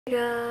Hey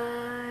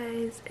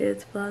guys,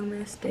 it's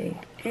Vlogmas day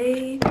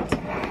 8,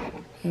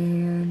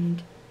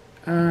 and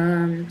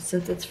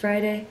since it's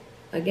Friday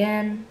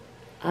again,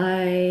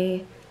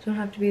 I don't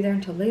have to be there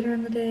until later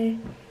in the day,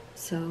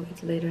 so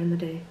it's later in the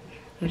day.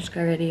 I just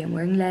got ready. I'm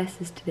wearing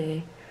glasses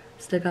today.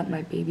 Still got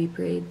my baby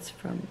braids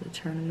from the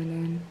tournament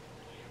in,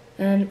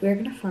 and we're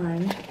gonna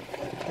find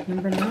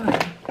number 9.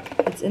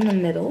 It's in the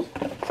middle,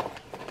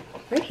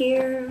 right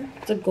here.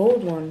 It's a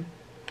gold one.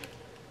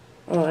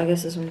 Oh, I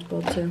guess this one's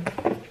gold too.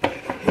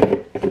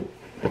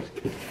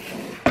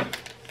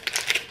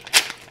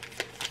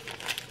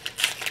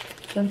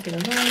 Jump to the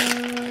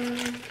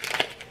bottom.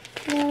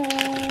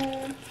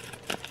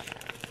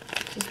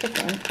 Just the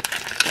front.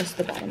 Just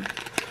the bottom.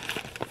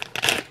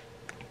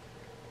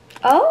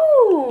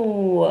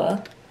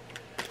 Oh!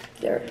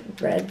 They're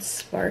red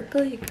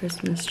sparkly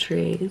Christmas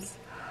trees.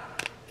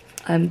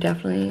 I'm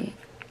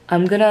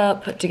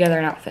gonna put together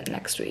an outfit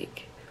next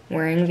week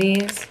wearing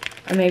these.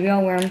 Or maybe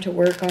I'll wear them to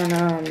work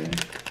on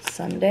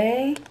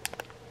Sunday.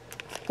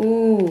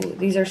 Ooh,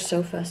 these are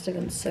so festive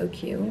and so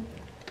cute.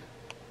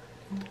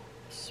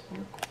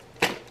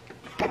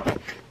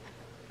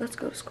 Let's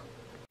go to school.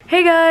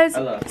 Hey guys,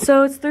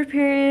 so it's third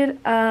period.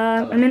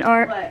 I'm in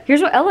art. What?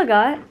 Here's what Ella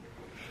got.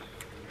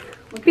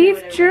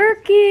 Beef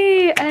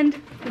jerky and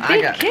a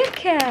big Kit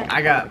Kat.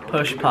 I got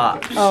push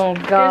pops. Oh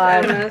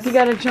god, you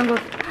got a jungle.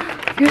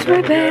 Here's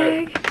my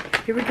bag.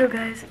 Here we go,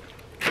 guys.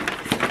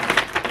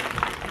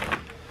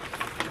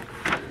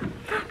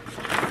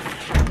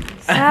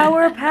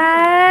 Sour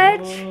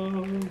Patch.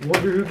 And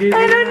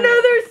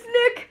another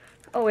Snick.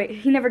 Oh wait,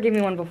 he never gave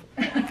me one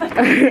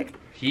before.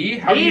 He?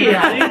 How do you know?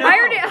 I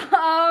already,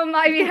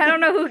 I mean, I don't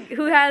know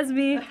who has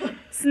me.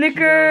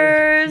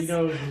 Snickers. She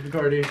knows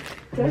Cardi.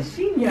 Does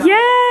she know?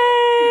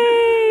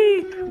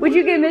 Yay! What'd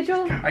you get,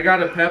 Mitchell? I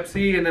got a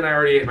Pepsi and then I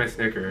already ate my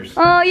Snickers.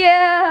 Oh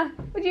yeah.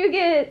 What'd you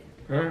get?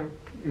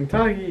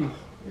 Kentucky.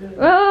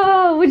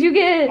 Oh, what'd you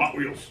get? Hot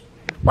Wheels.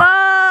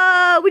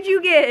 Whoa, what'd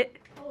you get?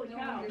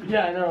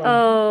 Yeah, I know.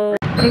 Oh.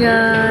 Hey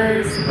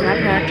guys, we're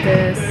at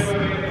practice.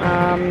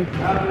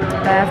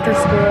 After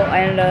school,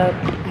 I ended up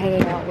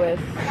hanging out with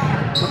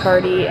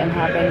McCarty and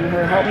having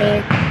her help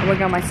me. I'm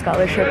working on my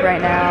scholarship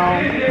right now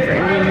for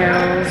Indian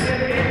Hills.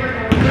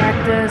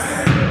 Practice.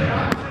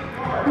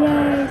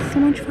 Yay, so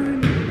much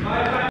fun.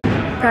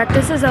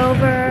 Practice is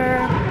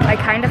over. I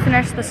kind of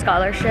finished the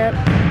scholarship,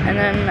 and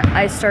then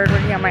I started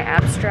working on my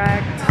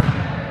abstract.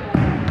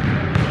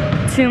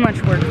 Too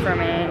much work for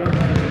me.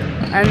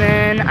 And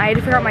then I had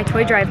to figure out my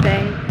toy drive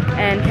thing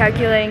and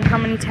calculating how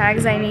many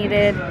tags I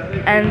needed,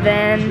 and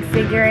then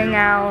figuring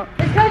out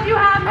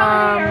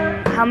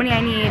how many I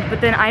need.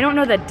 But then I don't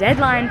know the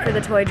deadline for the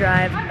toy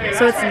drive,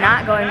 so it's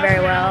not going very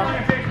well.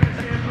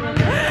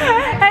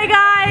 Hey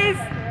guys!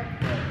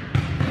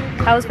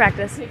 How was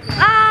practice?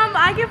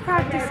 I give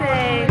practice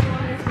a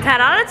 10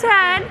 out of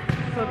 10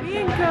 for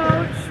being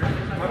coach.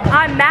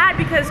 I'm mad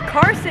because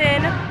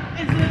Carson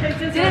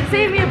didn't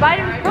save me a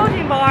vitamin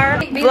protein bar.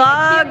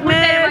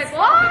 Vlogmas!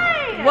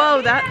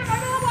 Whoa, that's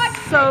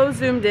so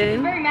zoomed in.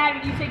 I'm very mad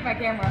when you take my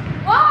camera.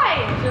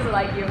 Why? She doesn't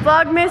like you.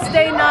 Vlogmas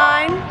day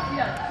 9.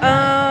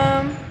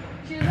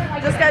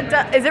 Just got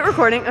done. Is it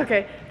recording?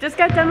 Okay. Just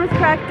got done with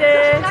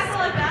practice.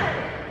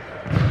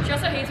 She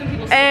also hates when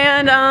people say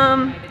And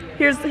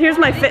here's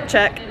my fit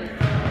check.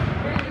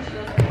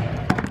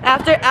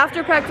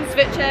 After practice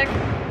fit check.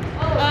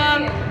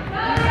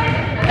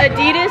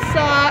 Adidas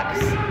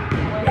socks.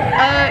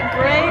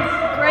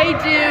 Gray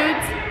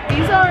dudes.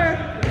 These are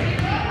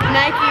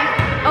Nike.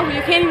 Oh,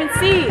 you can't even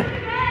see.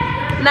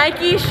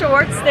 Nike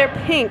shorts. They're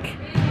pink.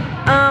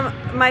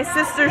 My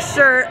sister's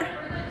shirt.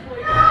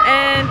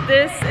 And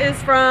this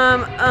is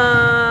from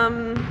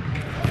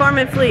Farm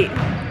and Fleet.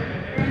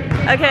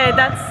 Okay,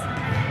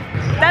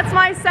 that's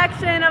my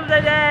section of the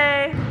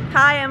day.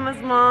 Hi,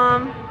 Emma's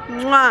mom.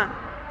 Mwah.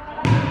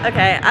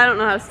 Okay, I don't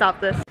know how to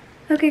stop this.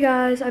 Okay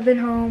guys, I've been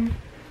home.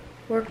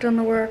 Worked on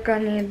the work I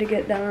needed to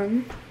get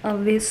done,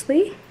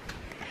 obviously.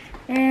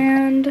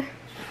 And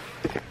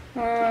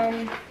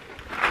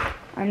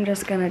I'm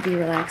just gonna be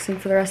relaxing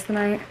for the rest of the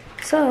night.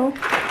 So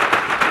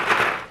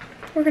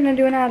we're gonna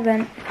do an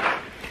advent.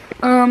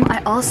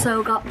 I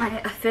also got my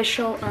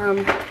official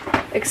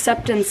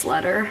acceptance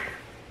letter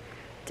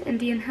to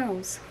Indian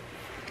Hills,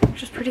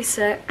 which is pretty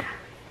sick.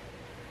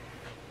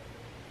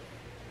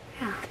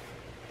 Yeah.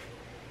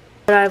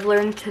 What I've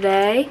learned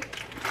today.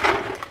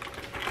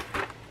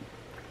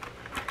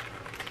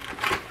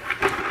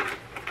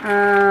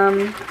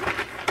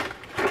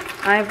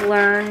 I've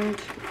learned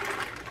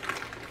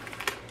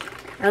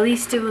at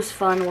least it was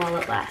fun while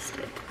it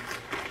lasted.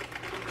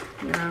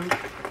 You know?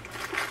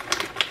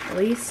 At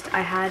least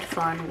I had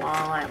fun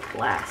while it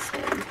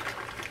lasted.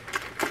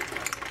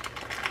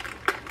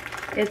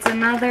 It's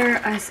another,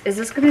 is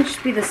this gonna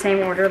just be the same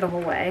order the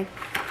whole way?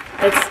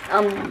 It's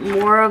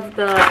more of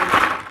the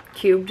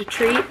cubed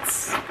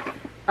treats.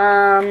 So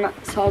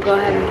I'll go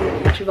ahead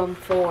and do each of them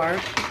 4.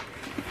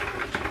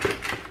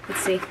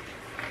 Let's see.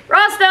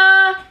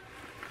 Rasta!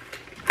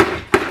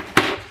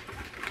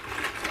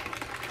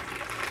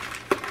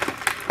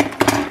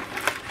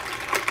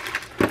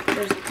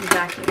 there's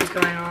vacuums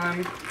going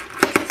on.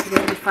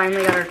 So we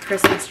finally got our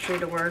Christmas tree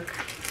to work.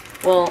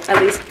 Well,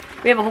 at least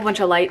we have a whole bunch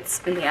of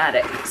lights in the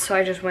attic, so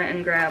I just went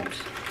and grabbed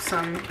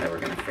some that we're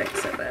gonna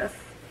fix it with.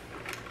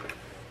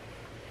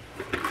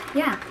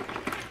 Yeah,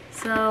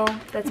 so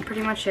that's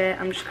pretty much it.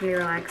 I'm just gonna be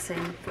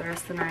relaxing for the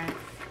rest of the night.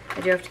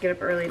 I do have to get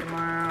up early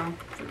tomorrow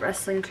for the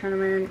wrestling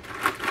tournament,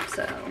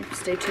 so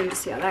stay tuned to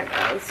see how that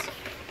goes.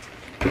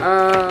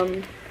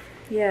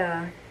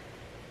 Yeah.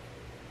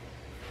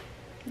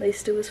 At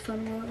least it was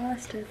fun while it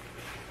lasted.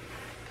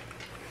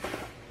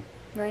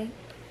 Right?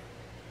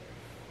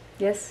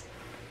 Yes?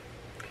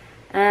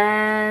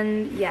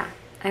 And yeah,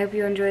 I hope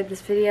you enjoyed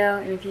this video,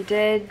 and if you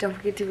did, don't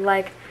forget to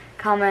like,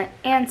 comment,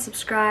 and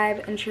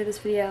subscribe, and share this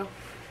video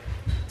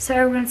so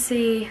everyone can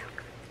see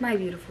my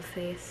beautiful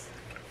face.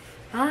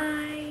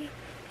 Bye!